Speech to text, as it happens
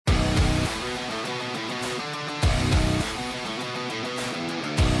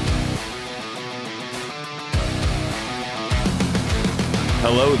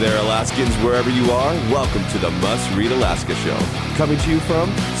Hello there, Alaskans, wherever you are. Welcome to the Must Read Alaska Show, coming to you from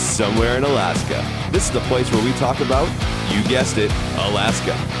somewhere in Alaska. This is the place where we talk about, you guessed it,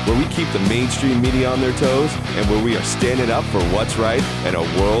 Alaska, where we keep the mainstream media on their toes and where we are standing up for what's right in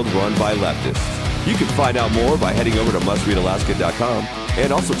a world run by leftists. You can find out more by heading over to mustreadalaska.com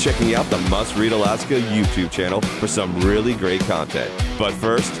and also checking out the Must Read Alaska YouTube channel for some really great content. But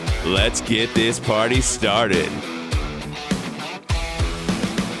first, let's get this party started.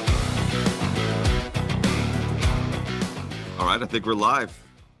 All right, I think we're live.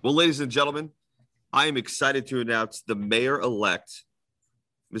 Well, ladies and gentlemen, I am excited to announce the mayor-elect,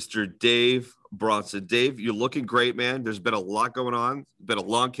 Mr. Dave Bronson. Dave, you're looking great, man. There's been a lot going on. It's been a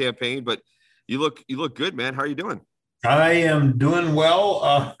long campaign, but you look good, man. How are you doing? I am doing well.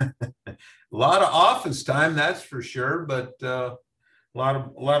 A lot of office time, that's for sure. But a lot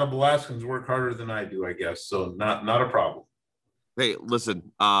of Alaskans work harder than I do, I guess. So not a problem. Hey,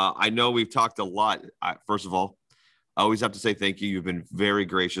 listen. I know we've talked a lot. First of all, I always have to say thank you. You've been very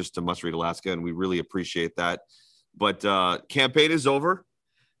gracious to Must Read Alaska, and we really appreciate that. But campaign is over.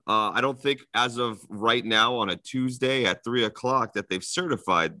 I don't think as of right now on a Tuesday at 3:00 that they've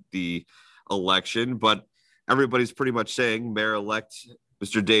certified the election, but everybody's pretty much saying Mayor-elect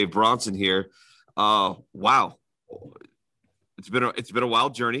Mr. Dave Bronson here. Wow, it's been a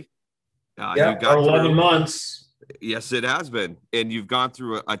wild journey. Yeah, 11 months. Yes, it has been, and you've gone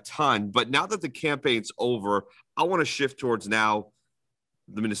through a ton. But now that the campaign's over, I want to shift towards now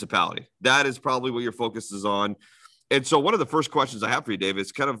the municipality. That is probably what your focus is on. And so, one of the first questions I have for you, Dave,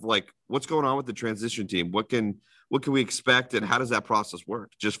 is kind of like, what's going on with the transition team? What can we expect, and how does that process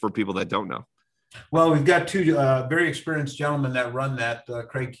work? Just for people that don't know. Well, we've got two very experienced gentlemen that run that.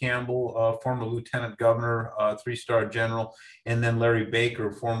 Craig Campbell, former lieutenant governor, 3-star general, and then Larry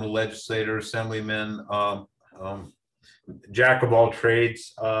Baker, former legislator, assemblyman, jack of all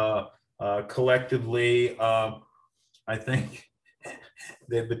trades. Collectively, I think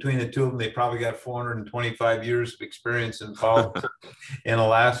between the two of them, they probably got 425 years of experience in politics in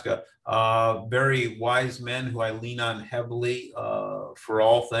Alaska. Very wise men who I lean on heavily for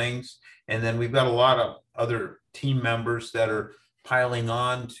all things. And then we've got a lot of other team members that are piling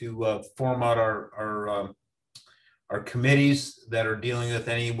on to form out our committees that are dealing with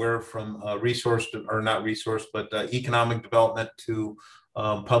anywhere from economic development to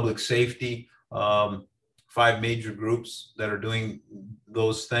public safety. 5 major groups that are doing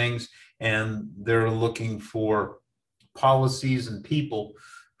those things, and they're looking for policies and people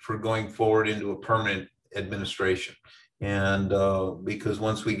for going forward into a permanent administration. And because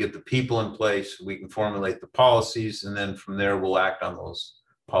once we get the people in place, we can formulate the policies, and then from there we'll act on those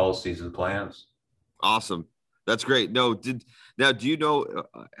policies and plans. Awesome. That's great. Do you know,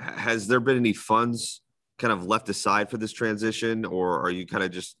 has there been any funds kind of left aside for this transition, or are you kind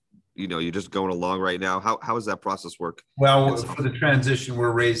of just, you're just going along right now? How does that process work? Well, for the transition,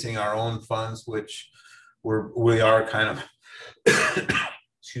 we're raising our own funds, which we are kind of,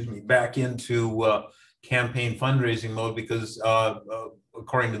 back into campaign fundraising mode because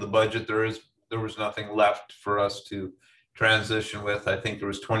according to the budget, there was nothing left for us to transition with. I think there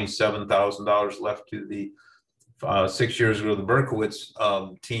was $27,000 left to the 6 years ago, the Berkowitz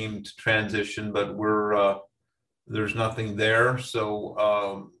team to transition, but there's nothing there.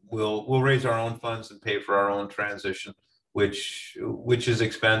 So we'll raise our own funds and pay for our own transition, which is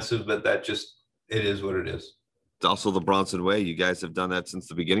expensive, but it is what it is. It's also the Bronson way. You guys have done that since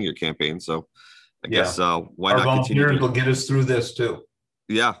the beginning of your campaign. So I guess why our not continue? Volunteers will get us through this too.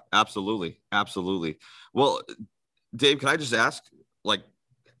 Yeah, absolutely. Well, Dave, can I just ask,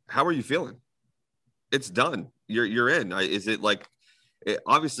 how are you feeling? It's done. You're in. Is it like,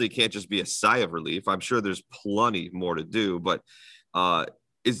 obviously it can't just be a sigh of relief. I'm sure there's plenty more to do, but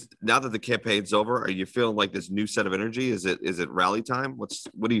is now that the campaign's over, are you feeling like this new set of energy? Is it rally time? What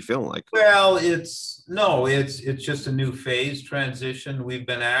are you feeling like? Well, it's just a new phase transition. We've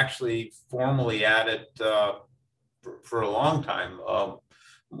been actually formally at it for a long time,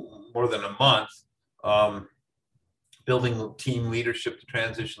 more than a month, building the team leadership, the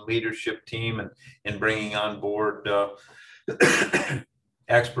transition leadership team, and bringing on board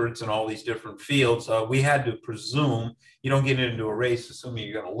experts in all these different fields. We had to presume you don't get into a race assuming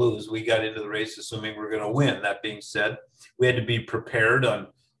you're going to lose. We got into the race assuming we're going to win. That being said, we had to be prepared on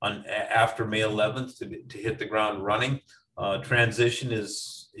after May 11th to hit the ground running. Transition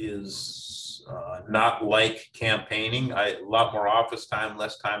is not like campaigning. A lot more office time,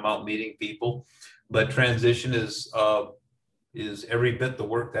 less time out meeting people, but transition is every bit the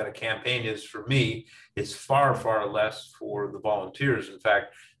work that a campaign is for me. It's far, far less for the volunteers. In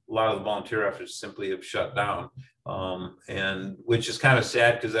fact, a lot of the volunteer efforts simply have shut down. And which is kind of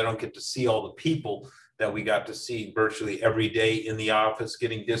sad because I don't get to see all the people that we got to see virtually every day in the office,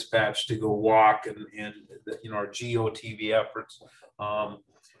 getting dispatched to go walk and our GOTV efforts.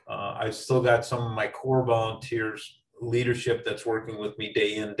 I've still got some of my core volunteers leadership that's working with me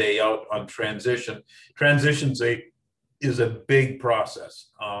day in, day out on transition. Transition's is a big process,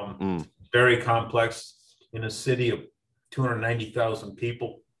 very complex. In a city of 290,000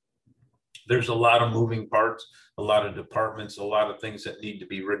 people, there's a lot of moving parts, a lot of departments, a lot of things that need to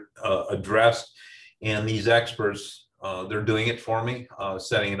be addressed. And these experts, they're doing it for me,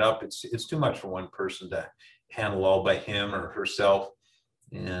 setting it up. It's too much for one person to handle all by him or herself.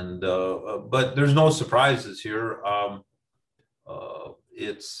 And but there's no surprises here.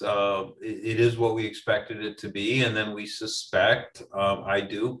 It is what we expected it to be, and then we suspect, I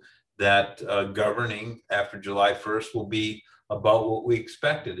do, that governing after July 1st will be about what we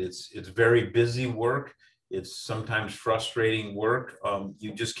expected. It's very busy work. It's sometimes frustrating work.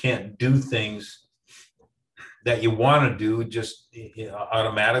 You just can't do things that you want to do just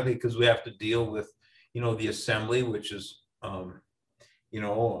automatically, because we have to deal with, the assembly, which is,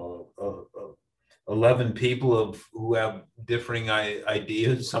 11 people who have differing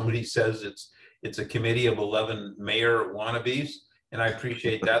ideas. Somebody says it's a committee of 11 mayor wannabes, and I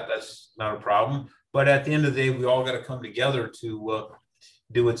appreciate that. That's not a problem. But at the end of the day, we all got to come together to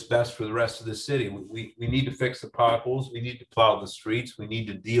do what's best for the rest of the city. We need to fix the potholes. We need to plow the streets. We need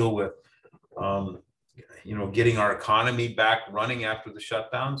to deal with, getting our economy back running after the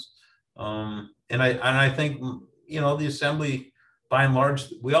shutdowns. And I think, the assembly, by and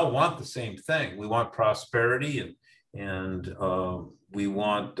large, we all want the same thing. We want prosperity and we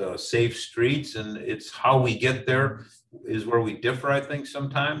want safe streets, and it's how we get there is where we differ, I think,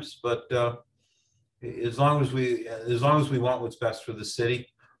 sometimes. But as long as we want what's best for the city,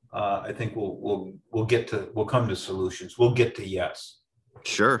 I think we'll come to solutions. We'll get to yes.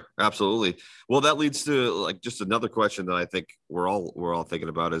 Sure, absolutely. Well, that leads to just another question that I think we're all thinking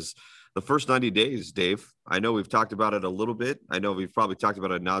about is the first 90 days, Dave. I know we've talked about it a little bit. I know we've probably talked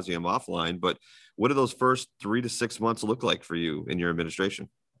about it ad nauseum offline, but what do those first 3 to 6 months look like for you in your administration?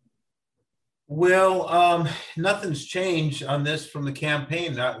 Well, nothing's changed on this from the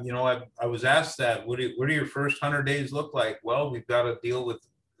campaign. I was asked that, what do your first 100 days look like? Well, we've got to deal with,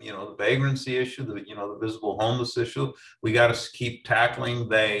 the vagrancy issue, the visible homeless issue. We got to keep tackling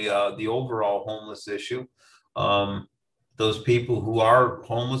the overall homeless issue. Those people who are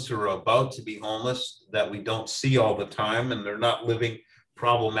homeless or are about to be homeless that we don't see all the time, and they're not living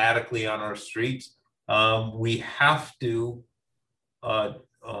problematically on our streets. We have to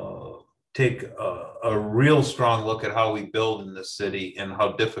take a real strong look at how we build in this city and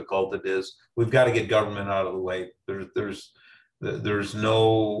how difficult it is. We've got to get government out of the way. There's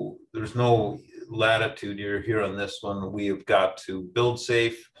no latitude here on this one. We have got to build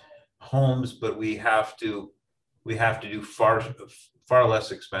safe homes, but we have to do far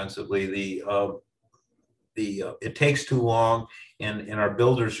less expensively. It takes too long, and our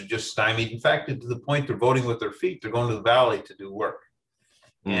builders are just stymied. In fact, to the point they're voting with their feet. They're going to the valley to do work.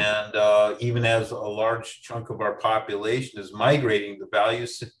 And even as a large chunk of our population is migrating to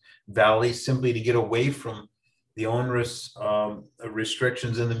the valley simply to get away from the onerous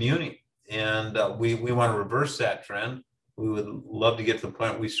restrictions in the muni. And we want to reverse that trend. We would love to get to the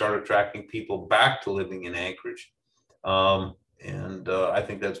point we start attracting people back to living in Anchorage. And I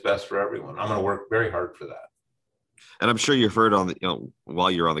think that's best for everyone. I'm going to work very hard for that. And I'm sure you've heard while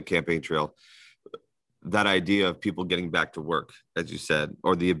you're on the campaign trail, that idea of people getting back to work, as you said,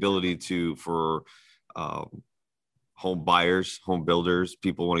 or the ability for home buyers, home builders,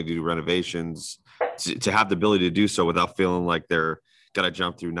 people wanting to do renovations, to have the ability to do so without feeling like they're got to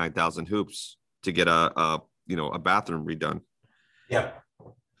jump through 9,000 hoops to get a bathroom redone. Yeah.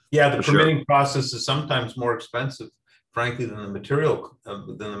 The permitting process is sometimes more expensive, frankly, than the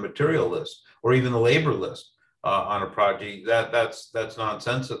material list or even the labor list on a project. That's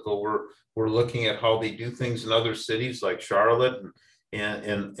nonsensical. We're looking at how they do things in other cities like Charlotte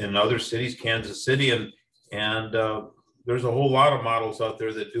and in other cities, Kansas City, and there's a whole lot of models out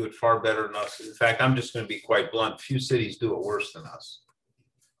there that do it far better than us. In fact, I'm just going to be quite blunt. Few cities do it worse than us,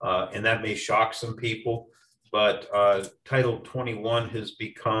 and that may shock some people. But Title 21 has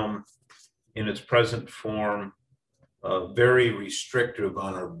become, in its present form, very restrictive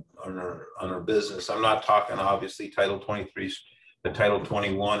on our business. I'm not talking obviously Title 23, but Title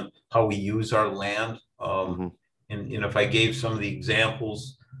 21, how we use our land. And if I gave some of the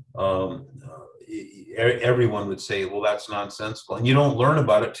examples, everyone would say, well, that's nonsensical. And you don't learn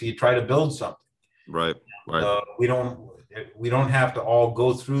about it till you try to build something. Right. We don't have to all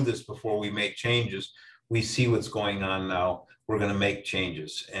go through this before we make changes. we see what's going on now, we're going to make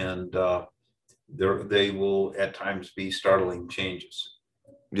changes, and they will at times be startling changes.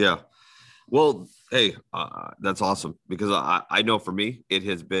 Yeah. Well, hey, that's awesome, because I know for me, it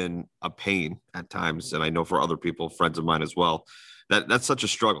has been a pain at times. And I know for other people, friends of mine as well, that's such a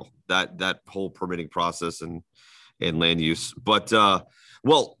struggle, that whole permitting process and land use. But,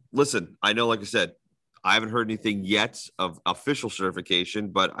 well, listen, I know, like I said, I haven't heard anything yet of official certification,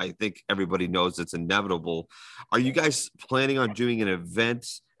 but I think everybody knows it's inevitable. Are you guys planning on doing an event,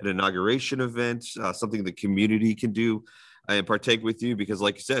 an inauguration event, something the community can do and partake with you? Because,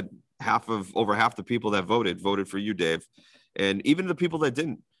 like you said, over half the people that voted for you, Dave, and even the people that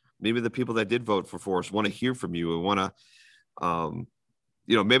didn't. Maybe the people that did vote for Forrest want to hear from you and want to,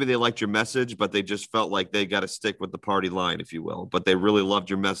 maybe they liked your message, but they just felt like they got to stick with the party line, if you will. But they really loved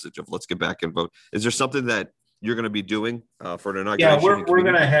your message of let's get back and vote. Is there something that you're going to be doing for an inauguration? Yeah, we're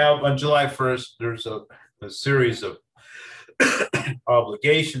going to have on July 1st, there's a series of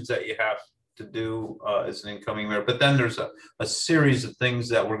obligations that you have to do as an incoming mayor. But then there's a series of things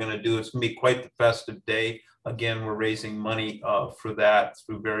that we're going to do. It's going to be quite the festive day. Again, we're raising money for that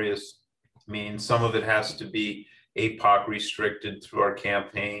through various means. Some of it has to be APOC restricted through our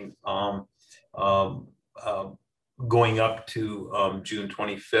campaign going up to June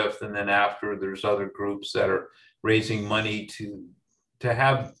 25th. And then after, there's other groups that are raising money to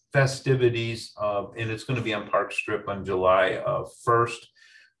have festivities. And it's going to be on Park Strip on July 1st,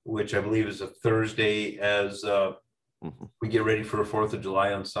 which I believe is a Thursday, as we get ready for the 4th of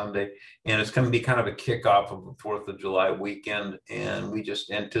July on Sunday. And it's going to be kind of a kickoff of the 4th of July weekend. And we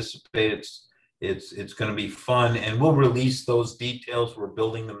just anticipate it's going to be fun, and we'll release those details. We're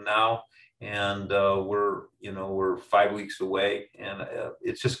building them now, and we're 5 weeks away, and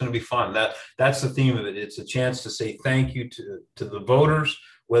it's just going to be fun. That's the theme of it. It's a chance to say thank you to the voters,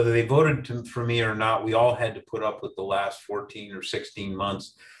 whether they voted for me or not. We all had to put up with the last 14 or 16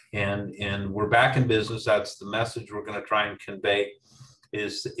 months, and we're back in business. That's the message we're going to try and convey,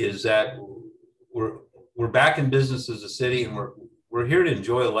 is that we're back in business as a city, and we're here to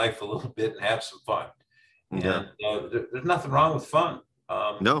enjoy life a little bit and have some fun. Yeah. And there's nothing wrong with fun.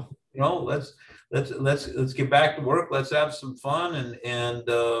 No. Let's get back to work. Let's have some fun and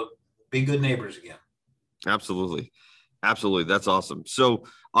be good neighbors again. Absolutely. That's awesome. So,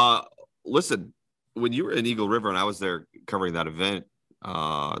 listen, when you were in Eagle River and I was there covering that event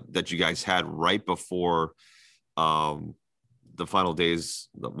that you guys had right before the final days,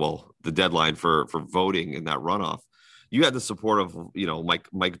 the deadline for voting in that runoff, you had the support of,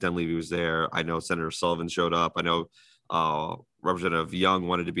 Mike Dunleavy was there. I know Senator Sullivan showed up. I know Representative Young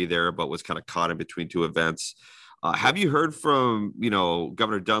wanted to be there, but was kind of caught in between two events. Have you heard from,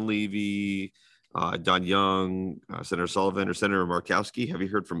 Governor Dunleavy, Don Young, Senator Sullivan, or Senator Markowski? Have you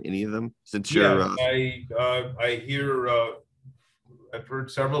heard from any of them since you're? I hear. I've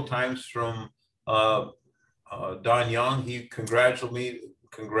heard several times from Don Young. He congratulated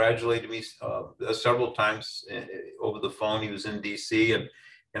me several times over the phone. He was in DC,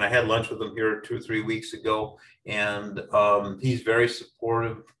 and I had lunch with him here 2 or 3 weeks ago, and he's very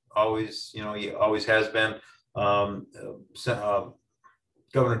supportive. Always, he always has been.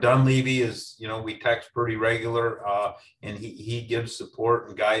 Governor Dunleavy is, we text pretty regular, and he gives support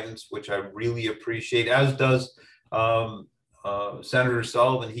and guidance, which I really appreciate, as does Senator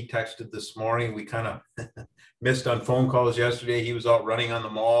Sullivan. He texted this morning. We kind of missed on phone calls yesterday. He was out running on the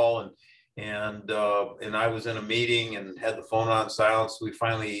mall, and I was in a meeting and had the phone on silence. We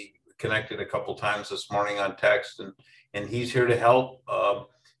finally connected a couple times this morning on text, and he's here to help.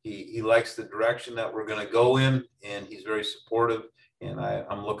 He likes the direction that we're going to go in, and he's very supportive. And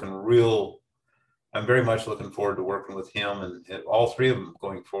I'm very much looking forward to working with him and all three of them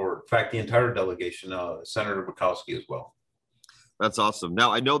going forward. In fact, the entire delegation, Senator Bukowski as well. That's awesome.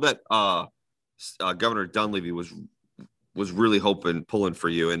 Now, I know that Governor Dunleavy was really pulling for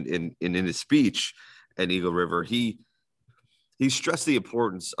you, and in his speech at Eagle River, he stressed the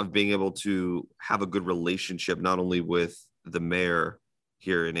importance of being able to have a good relationship, not only with the mayor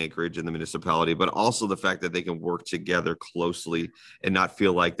here in Anchorage and the municipality, but also the fact that they can work together closely and not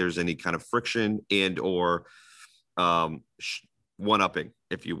feel like there's any kind of friction and or one-upping,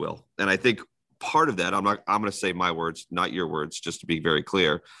 if you will. And I think part of that, I'm going to say my words, not your words, just to be very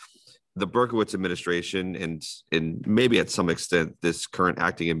clear. The Berkowitz administration and maybe at some extent this current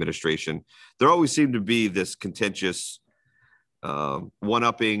acting administration, there always seemed to be this contentious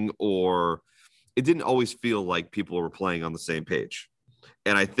one-upping, or it didn't always feel like people were playing on the same page.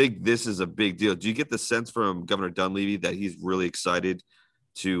 And I think this is a big deal. Do you get the sense from Governor Dunleavy that he's really excited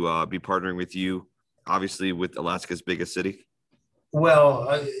to be partnering with you, obviously with Alaska's biggest city? Well,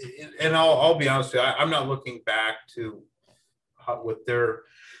 and I'll be honest with you, I'm not looking back to what their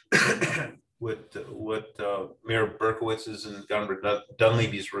what Mayor Berkowitz's and Governor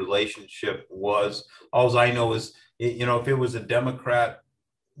Dunleavy's relationship was. All I know is, if it was a Democrat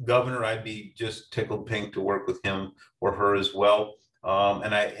governor, I'd be just tickled pink to work with him or her as well.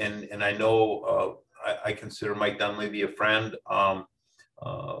 And I know I consider Mike Dunleavy a friend.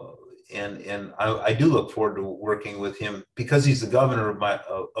 And I do look forward to working with him because he's the governor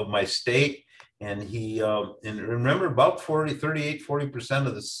of my state. And and remember, about 40%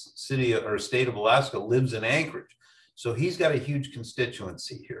 of the city or state of Alaska lives in Anchorage. So he's got a huge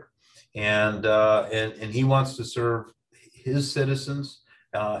constituency here. And he wants to serve his citizens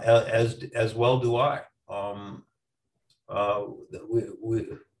as well do I.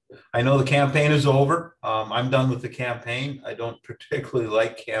 I know the campaign is over. I'm done with the campaign. I don't particularly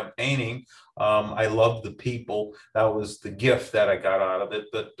like campaigning. I love the people. That was the gift that I got out of it.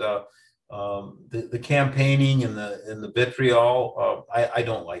 But the campaigning and the vitriol, I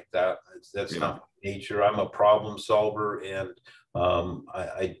don't like that. That's not my nature. I'm a problem solver, and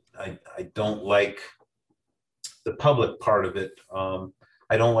I don't like the public part of it.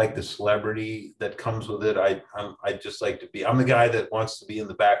 I don't like the celebrity that comes with it. I just like to be, I'm the guy that wants to be in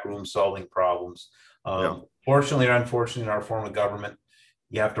the back room solving problems. Fortunately or unfortunately, in our form of government,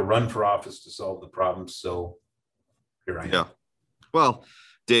 you have to run for office to solve the problems. So here I am. Yeah. Well,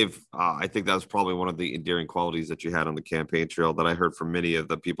 Dave, I think that was probably one of the endearing qualities that you had on the campaign trail that I heard from many of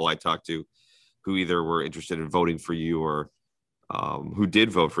the people I talked to who either were interested in voting for you or who did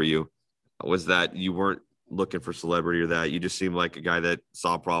vote for you, was that you weren't looking for celebrity or that. You just seemed like a guy that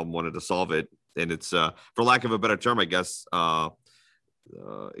saw a problem, wanted to solve it. And it's, for lack of a better term, I guess, for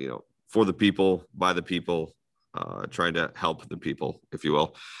the people, by the people, trying to help the people, if you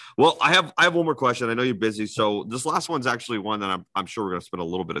will. Well, I have one more question. I know you're busy. So this last one's actually one that I'm sure we're going to spend a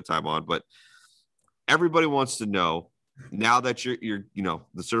little bit of time on, but everybody wants to know, now that you're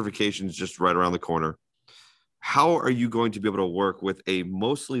the certification is just right around the corner, how are you going to be able to work with a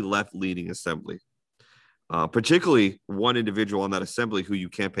mostly left-leaning assembly? Particularly one individual on that assembly who you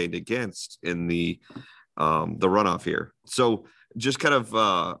campaigned against in the runoff here. So just kind of,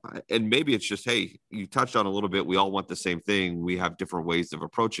 and maybe it's just, hey, you touched on a little bit. We all want the same thing. We have different ways of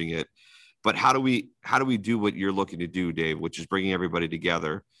approaching it. But how do we do what you're looking to do, Dave, which is bringing everybody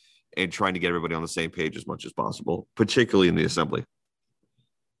together and trying to get everybody on the same page as much as possible, particularly in the assembly?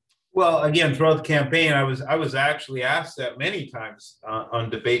 Well, again, throughout the campaign, I was actually asked that many times on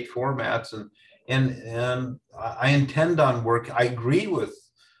debate formats, and I intend on work. I'm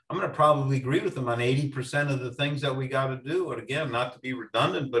going to probably agree with them on 80% of the things that we got to do. And again, not to be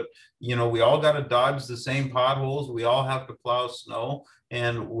redundant, but we all got to dodge the same potholes. We all have to plow snow,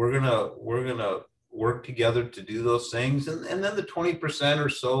 and we're gonna work together to do those things. And then the 20% or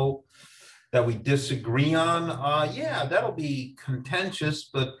so that we disagree on, that'll be contentious,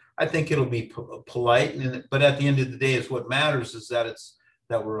 but I think it'll be polite. But at the end of the day, what matters is that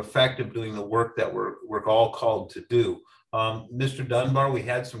we're effective doing the work that we're all called to do. Mr. Dunbar, we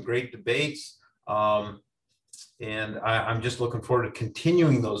had some great debates, and I'm just looking forward to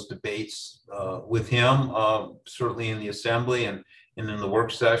continuing those debates with him, certainly in the assembly and in the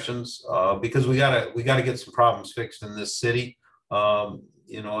work sessions, because we gotta get some problems fixed in this city.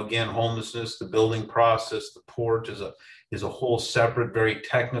 Again, homelessness, the building process, the port is a whole separate, very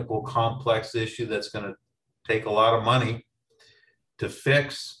technical, complex issue that's going to take a lot of money to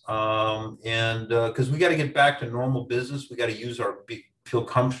fix. And because we got to get back to normal business, we got to feel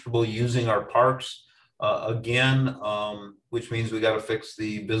comfortable using our parks again, which means we got to fix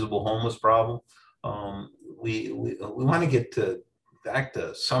the visible homeless problem. We want to get back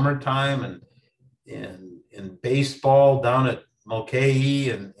to summertime and baseball down at Mulcahy,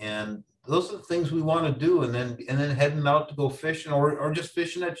 and those are the things we want to do, and then heading out to go fishing or just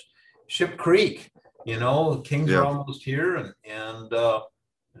fishing at Ship Creek. Kings are almost here, and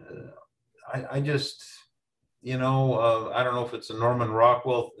I just I don't know if it's a Norman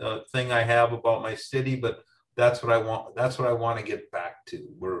Rockwell thing I have about my city, but that's what I want. That's what I want to get back to.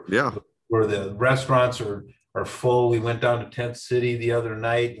 Where the restaurants are full. We went down to Tent City the other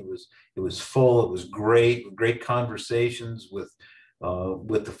night. It was full. It was great conversations with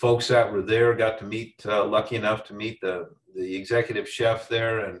the folks that were there. Got to meet, lucky enough to meet the executive chef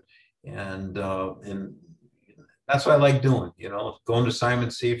there, and that's what I like doing. Going to Simon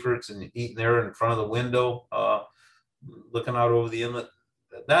Seifert's and eating there in front of the window, looking out over the inlet.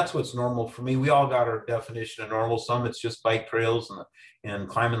 That's what's normal for me. We all got our definition of normal. Some it's just bike trails and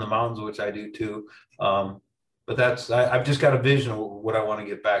climbing the mountains, which I do too. But I've just got a vision of what I want to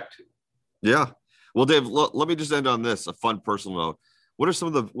get back to. Yeah. Well, Dave, let me just end on this, a fun personal note. What are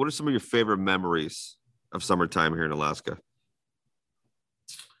some of your favorite memories of summertime here in Alaska?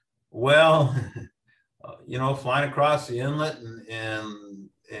 Well, flying across the inlet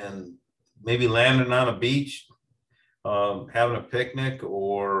and maybe landing on a beach, having a picnic,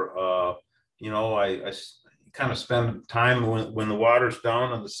 or I kind of spend time when the water's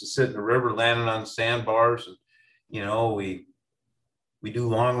down and sit in the river, landing on sandbars, and we do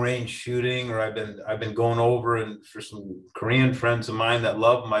long range shooting, or I've been going over, and for some Korean friends of mine that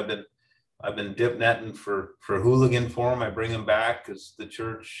love them, I've been dip netting for hooligan for them. I bring them back because the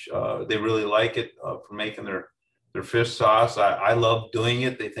church, they really like it, for making their fish sauce. I love doing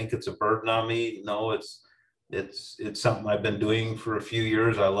it. They think it's a burden on me. No, it's something I've been doing for a few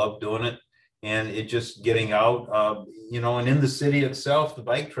years. I love doing it, and it just getting out, and in the city itself, the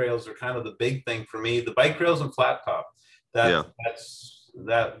bike trails are kind of the big thing for me. The bike trails and flat top, that's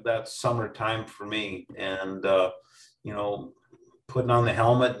summertime for me. And putting on the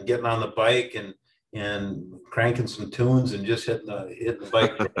helmet and getting on the bike and cranking some tunes and just hitting the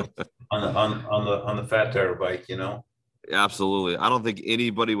bike on the fat tire bike. Absolutely. I don't think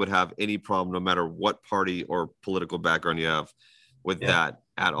anybody would have any problem, no matter what party or political background you have, with that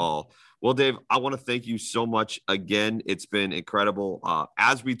at all. Well, Dave, I want to thank you so much again. It's been incredible.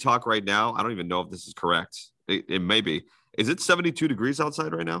 As we talk right now, I don't even know if this is correct. It may be. Is it 72 degrees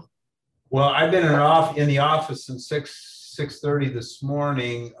outside right now? Well, I've been in the office since 6:30 this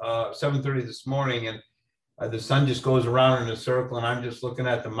morning, 7:30 this morning, and the sun just goes around in a circle, and I'm just looking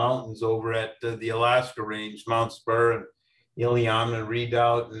at the mountains over at the Alaska range, Mount Spur and Iliamna and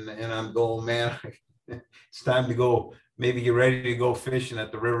Redoubt, and I'm going, man, it's time to go. Maybe get ready to go fishing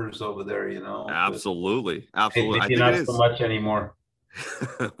at the rivers over there. Absolutely. I think not so much anymore.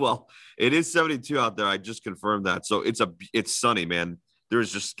 Well, it is 72 out there. I just confirmed that. So it's sunny, man.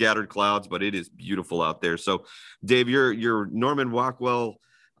 There's just scattered clouds, but it is beautiful out there. So, Dave, your Norman Rockwell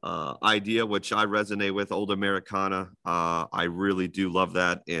idea, which I resonate with, Old Americana, I really do love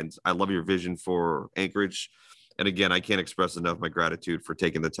that, and I love your vision for Anchorage. And again, I can't express enough my gratitude for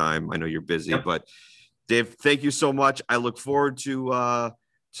taking the time. I know you're busy, but Dave, thank you so much. I look forward to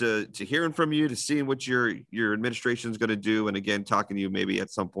hearing from you, to seeing what your administration is going to do, and again, talking to you maybe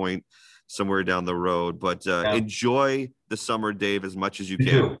at some point somewhere down the road. But enjoy the summer, Dave, as much as you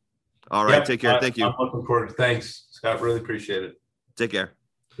can. All right, take care. Thank you. I'm looking forward to it. Thanks, Scott. Really appreciate it. Take care.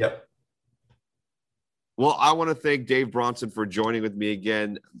 Yep. Well, I want to thank Dave Bronson for joining with me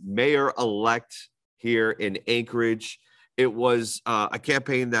again, mayor-elect here in Anchorage. It was a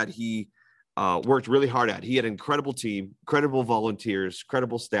campaign that he worked really hard at. He had an incredible team, incredible volunteers,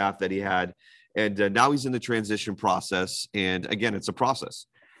 incredible staff that he had. And now he's in the transition process. And again, it's a process.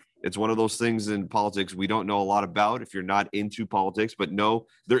 It's one of those things in politics we don't know a lot about if you're not into politics, but no,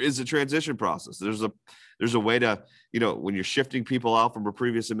 there is a transition process. There's a way to, when you're shifting people out from a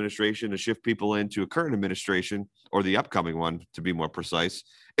previous administration to shift people into a current administration, or the upcoming one, to be more precise,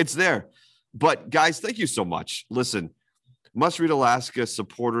 it's there. But guys, thank you so much. Listen, Must Read Alaska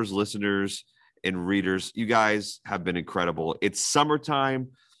supporters, listeners, and readers, you guys have been incredible. It's summertime,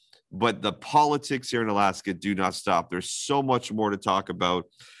 but the politics here in Alaska do not stop. There's so much more to talk about.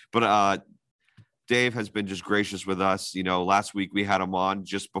 But Dave has been just gracious with us. Last week we had him on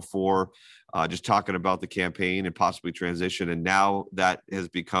just before, just talking about the campaign and possibly transition. And now that has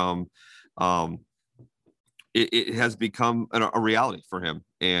become, it has become a reality for him.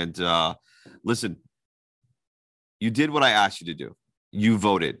 And listen, you did what I asked you to do. You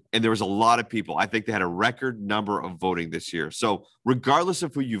voted, and there was a lot of people. I think they had a record number of voting this year. So regardless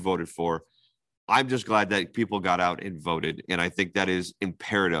of who you voted for, I'm just glad that people got out and voted. And I think that is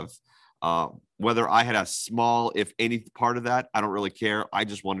imperative. Whether I had a small, if any part of that, I don't really care. I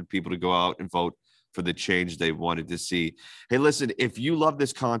just wanted people to go out and vote for the change they wanted to see. Hey, listen, if you love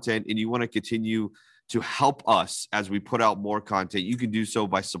this content and you want to continue to help us as we put out more content, you can do so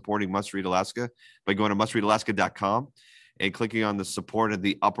by supporting Must Read Alaska by going to mustreadalaska.com and clicking on the support at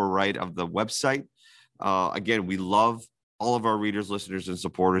the upper right of the website. Again, we love all of our readers, listeners, and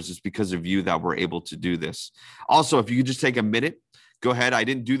supporters. It's because of you that we're able to do this. Also, if you could just take a minute, go ahead. I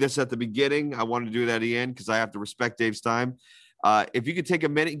didn't do this at the beginning. I wanted to do it at the end because I have to respect Dave's time. If you could take a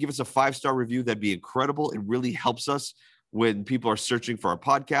minute and give us a 5-star review, that'd be incredible. It really helps us when people are searching for our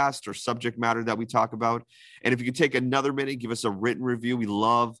podcast or subject matter that we talk about. And if you could take another minute, give us a written review. We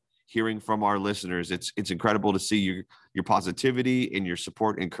love hearing from our listeners. It's incredible to see your positivity and your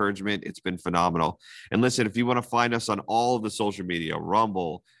support and encouragement. It's been phenomenal. And listen, if you want to find us on all of the social media,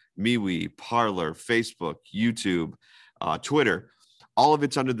 Rumble, MeWe, Parler, Facebook, YouTube, Twitter, all of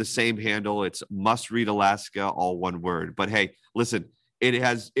it's under the same handle. It's Must Read Alaska, all one word. But hey, listen, it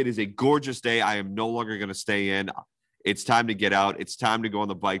is a gorgeous day. I am no longer going to stay in. It's time to get out. It's time to go on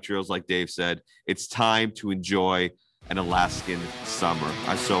the bike trails, like Dave said. It's time to enjoy an Alaskan summer.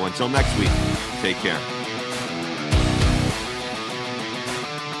 So until next week, take care.